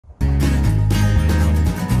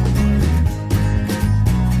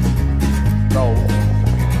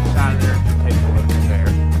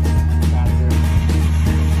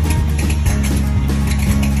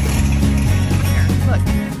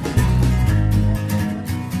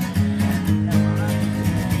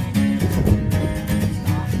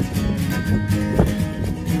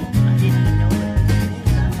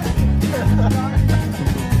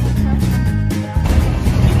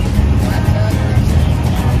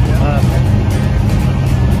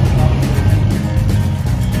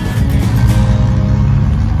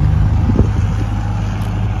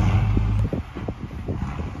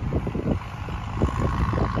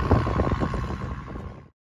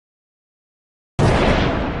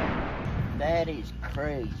That is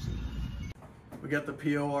crazy. We got the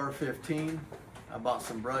POR 15. I bought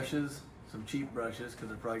some brushes, some cheap brushes, because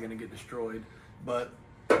they're probably going to get destroyed. But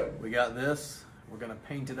we got this. We're going to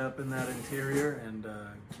paint it up in that interior and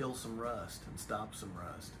kill some rust and stop some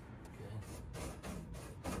rust. Okay.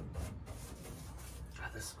 God,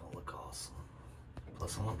 this is going to look awesome.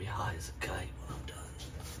 Plus, I'm going to be high as a kite when I'm done.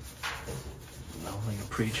 I don't think a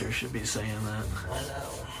preacher should be saying that. I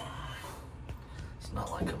know. It's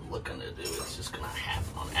not like I'm looking to do it. It's just going to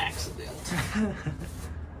happen on accident.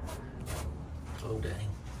 Oh, dang.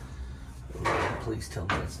 Oh, please tell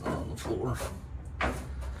me it's not on the floor.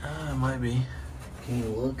 It might be. Can you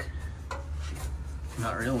look?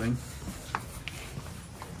 Not really.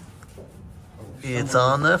 It's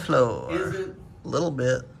on the floor. Is it? A little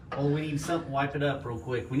bit. Oh, we need something. Wipe it up real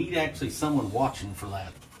quick. We need actually someone watching for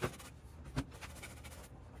that.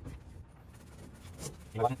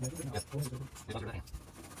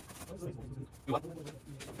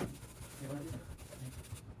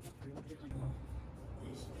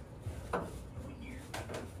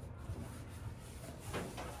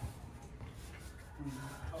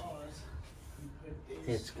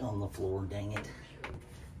 It's on the floor, dang it.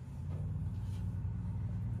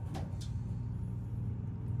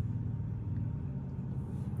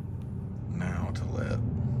 Now to let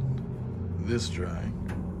this dry.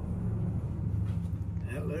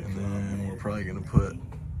 And then we're probably gonna put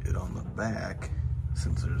it on the back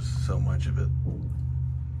since there's so much of it.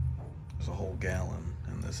 There's a whole gallon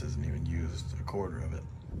and this isn't even used a quarter of it.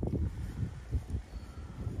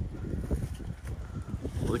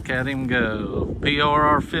 Look at him go.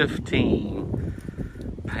 PRR 15.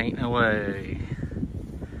 Painting away.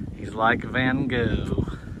 He's like Van Gogh.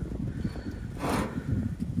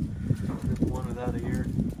 One without a ear.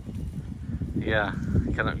 Yeah.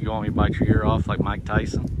 You want me to bite your ear off like Mike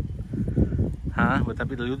Tyson? Huh? Would that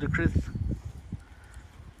be ludicrous?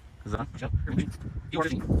 Is that?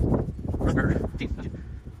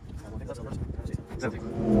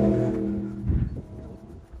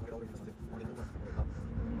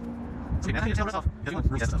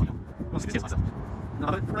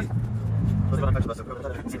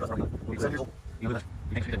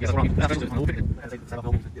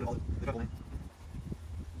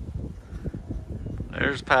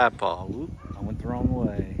 There's Papa. Whoop, I went the wrong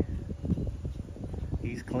way.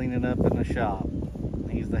 He's cleaning up in the shop.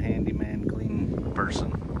 He's the handyman clean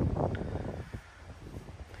person.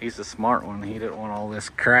 He's the smart one. He didn't want all this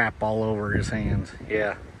crap all over his hands.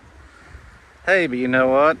 Yeah. Hey, but you know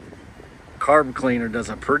what? Carb cleaner does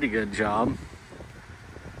a pretty good job.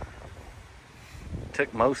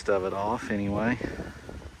 Took most of it off anyway.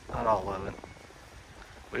 Not all of it.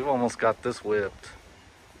 We've almost got this whipped.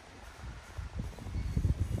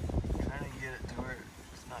 Trying to get it to where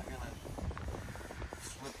it's not gonna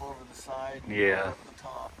flip over the side. Yeah. Up the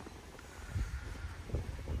top.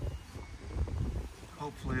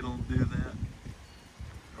 Hopefully it'll do that.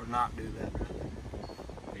 Or not do that.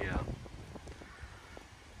 Yeah.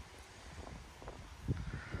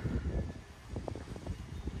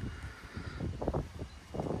 I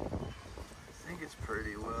think it's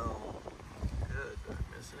pretty well good. Did I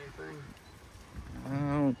miss anything? I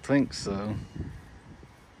don't think so.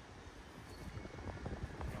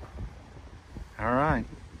 All right.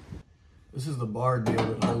 This is the bar deal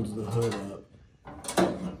that holds the hood up.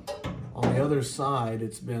 On the other side,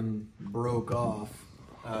 it's been broke off.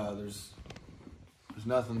 There's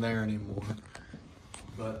nothing there anymore.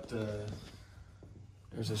 But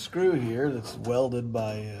there's a screw here that's welded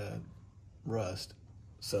by rust.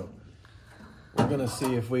 So we're gonna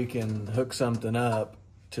see if we can hook something up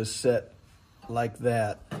to set like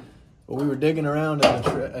that. But we were digging around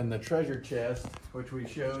in the treasure chest, which we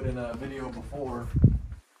showed in a video before,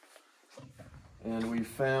 and we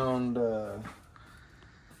found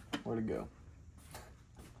where'd it go?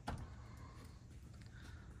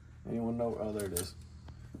 Anyone know? Oh, there it is.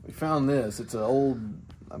 We found this. It's an old,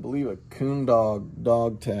 I believe, a coon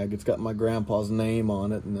dog tag. It's got my grandpa's name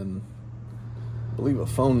on it, and then I believe a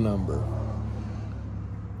phone number.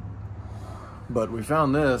 But we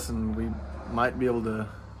found this, and we might be able to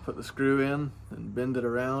put the screw in and bend it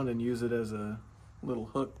around and use it as a little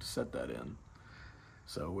hook to set that in.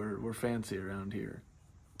 So we're fancy around here.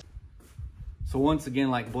 So once again,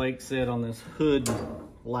 like Blake said, on this hood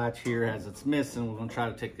latch here, as it's missing, we're gonna try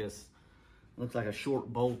to take this, looks like a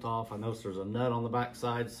short bolt off. I noticed there's a nut on the back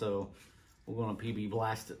side, so we're gonna PB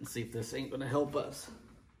blast it and see if this ain't gonna help us.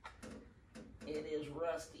 It is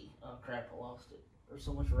rusty. Oh crap, I lost it. There's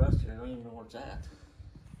so much rust here, I don't even know where it's at.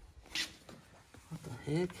 What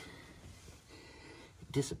the heck?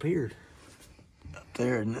 It disappeared. Up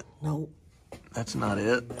there, isn't it? No. That's not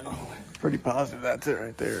it. Oh. pretty positive that's it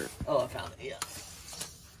right there. Oh, I found it, yeah.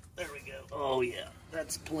 There we go. Oh yeah,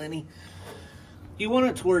 that's plenty. You want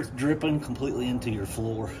it to where it's dripping completely into your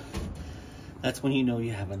floor. That's when you know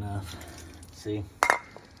you have enough. See?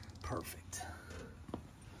 Perfect.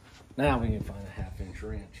 Now we can find a 1/2-inch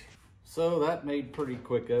wrench. So that made pretty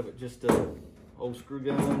quick of it. Just a old screw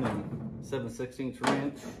gun and 7/16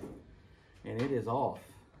 wrench, and it is off.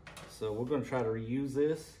 So we're going to try to reuse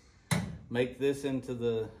this, make this into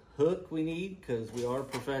the hook we need, because we are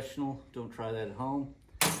professional. Don't try that at home.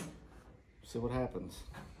 See what happens.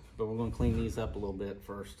 But we're going to clean these up a little bit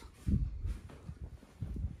first.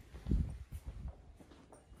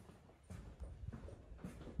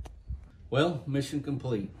 Well, mission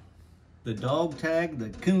complete. The dog tag, the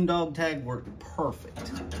coon dog tag, worked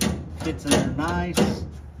perfect. Fits in there nice.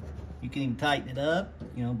 You can even tighten it up,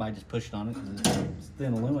 you know, by just pushing on it because it's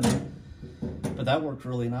thin aluminum. But that worked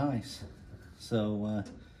really nice. So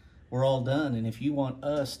we're all done. And if you want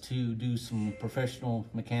us to do some professional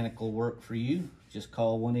mechanical work for you, just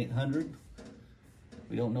call 1-800.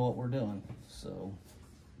 We don't know what we're doing, so.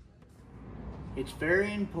 It's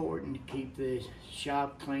very important to keep the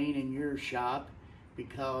shop clean in your shop,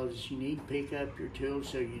 because you need to pick up your tools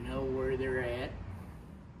so you know where they're at.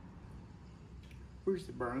 Where's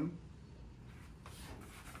the broom?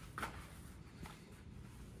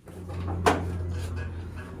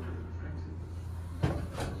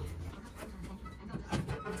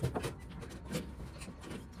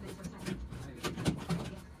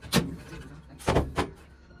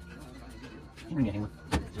 You can get him.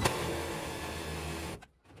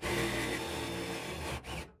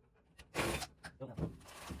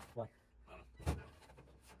 Why?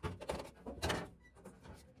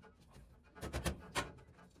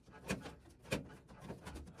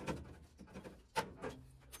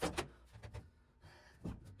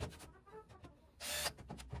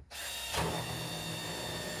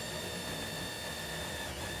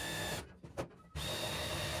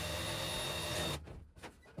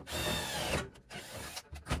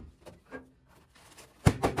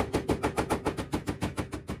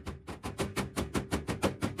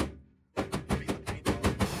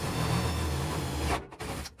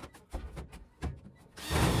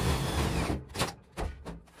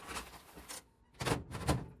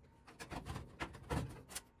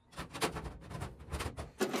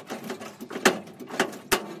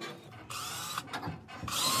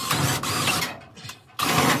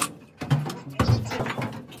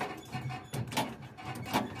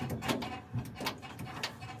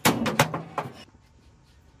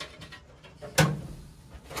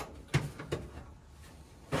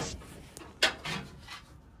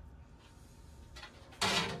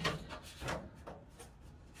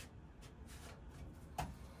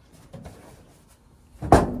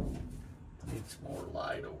 Needs more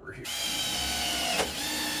light over here.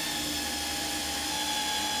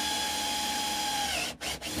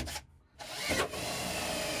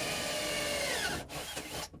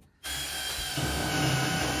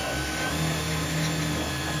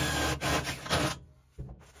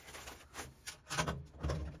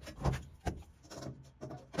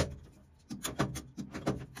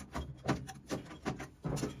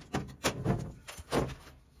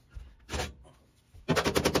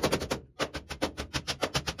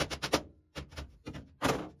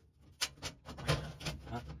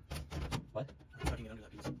 What? Tucking it under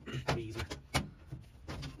that piece. Be easier.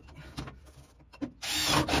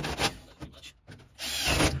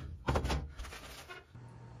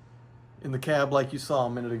 In the cab, like you saw a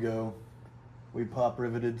minute ago, we pop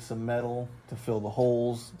riveted some metal to fill the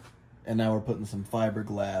holes, and now we're putting some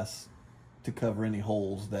fiberglass to cover any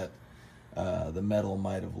holes that the metal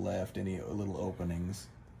might have left, any little openings.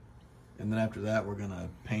 And then after that, we're gonna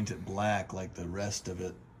paint it black like the rest of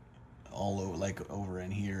it, all over, like over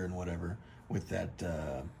in here and whatever, with that,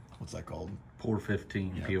 what's that called? Pour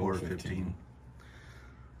 15, Yeah, PR Pour 15.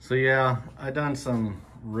 So yeah, I done some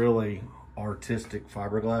really artistic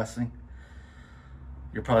fiberglassing.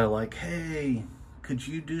 You're probably like, hey, could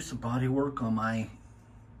you do some body work on my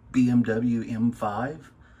BMW M5?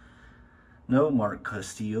 No, Mark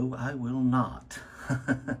Castillo, I will not.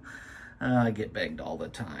 I get begged all the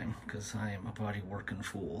time because I am a body working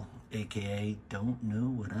fool, aka don't know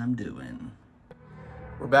what I'm doing.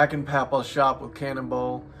 We're back in Papa's shop with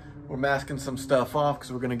Cannonball. We're masking some stuff off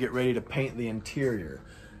because we're gonna get ready to paint the interior.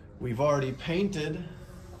 We've already painted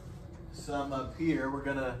some up here. We're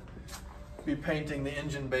gonna be painting the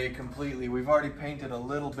engine bay completely. We've already painted a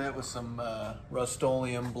little bit with some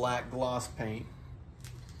Rust-Oleum black gloss paint.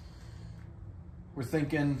 We're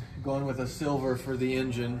thinking going with a silver for the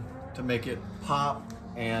engine to make it pop,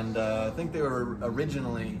 and I think they were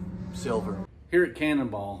originally silver. Here at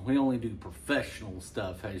Cannonball, we only do professional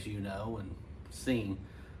stuff, as you know and seen.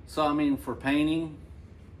 So I mean, for painting,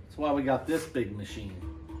 that's why we got this big machine.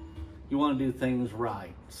 You want to do things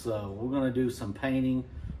right. So we're going to do some painting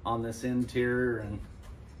on this interior, and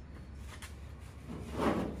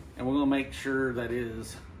we're going to make sure that it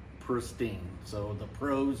is pristine. So the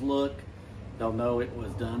pros look, they'll know it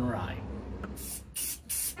was done right.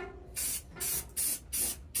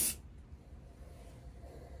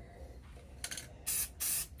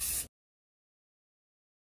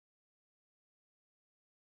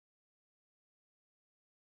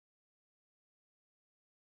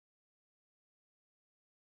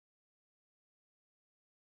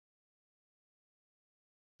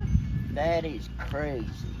 That is crazy.